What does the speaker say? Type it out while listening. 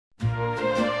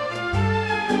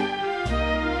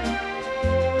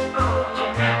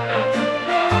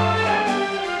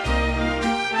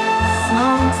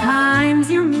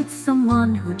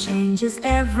someone who changes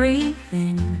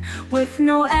everything with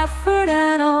no effort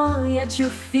at all, yet you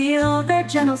feel their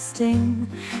gentle sting.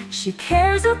 She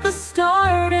cares at the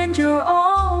start and you're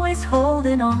always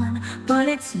holding on, but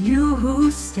it's you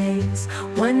who stays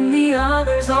when the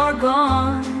others are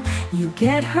gone. You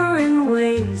get her in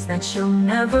ways that she'll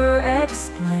never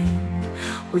explain,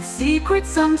 with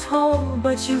secrets untold,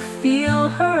 but you feel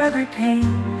her every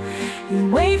pain. You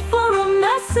wait for a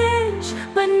message,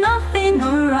 but nothing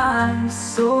arrives,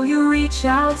 so you reach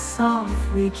out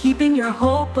softly, keeping your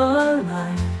hope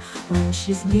alive. When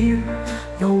she's near,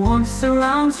 the warmth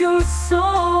surrounds your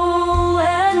soul,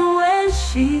 and when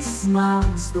she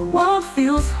smiles, the world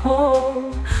feels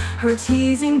whole. Her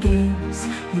teasing games,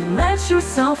 you let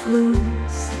yourself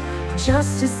lose,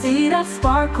 just to see that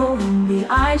sparkle in the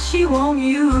eyes she won't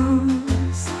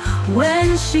use.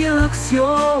 When she looks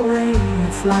your way,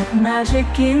 it's like magic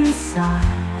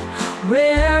inside,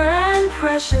 rare and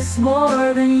precious,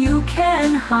 more than you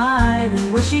can hide.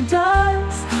 And when she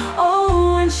does,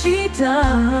 oh, when she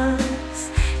does,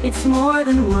 it's more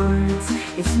than words,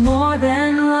 it's more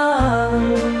than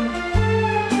love.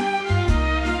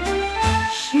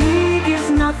 She gives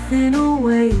nothing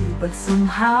away, but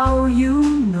somehow you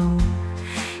know,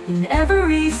 in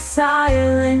every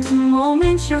silent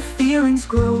moment your feelings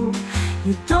grow.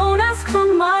 You don't ask for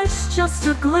much, just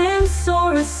a glimpse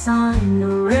or a sign. A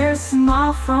rare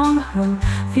smile from her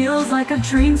feels like a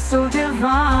dream so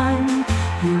divine.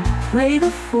 You play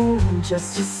the fool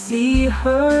just to see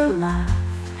her laugh,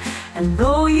 and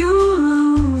though you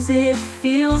lose, it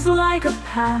feels like a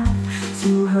path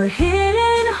to her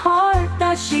hidden heart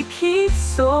that she keeps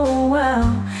so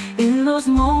well. In those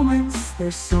moments,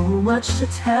 there's so much to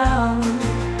tell.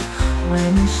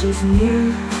 When she's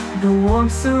near, the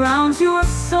warmth surrounds your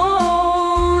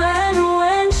soul, and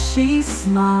when she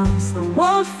smiles, the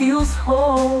world feels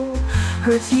whole.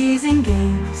 Her teasing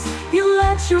games, you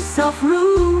let yourself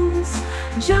lose,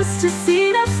 just to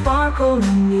see that sparkle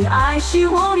in the eyes she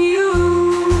won't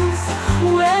use.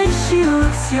 When she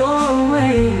looks your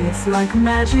way, it's like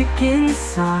magic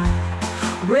inside,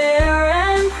 rare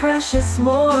and precious,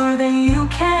 more than you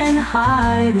can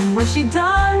hide. And when she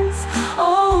does,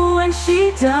 oh, when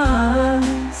she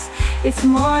does, it's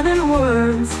more than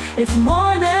words, it's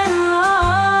more than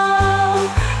love.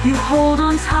 You hold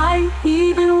on tight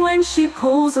even when she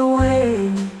pulls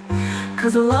away,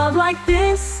 'cause a love like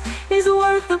this is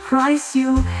worth the price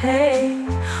you pay.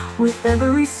 With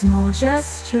every small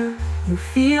gesture, you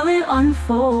feel it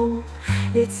unfold.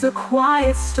 It's a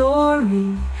quiet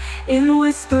story in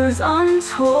whispers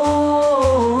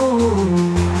untold.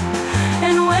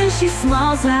 And when she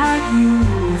smiles at you,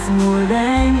 it's more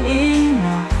than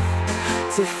enough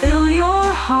to fill your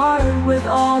heart with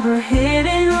all her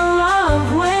hidden love.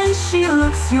 When she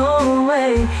looks your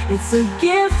way, it's a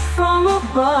gift from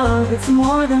above. It's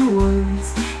more than words,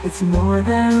 it's more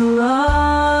than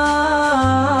love.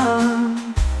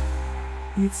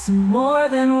 It's more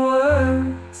than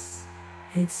words,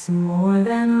 it's more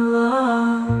than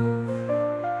love.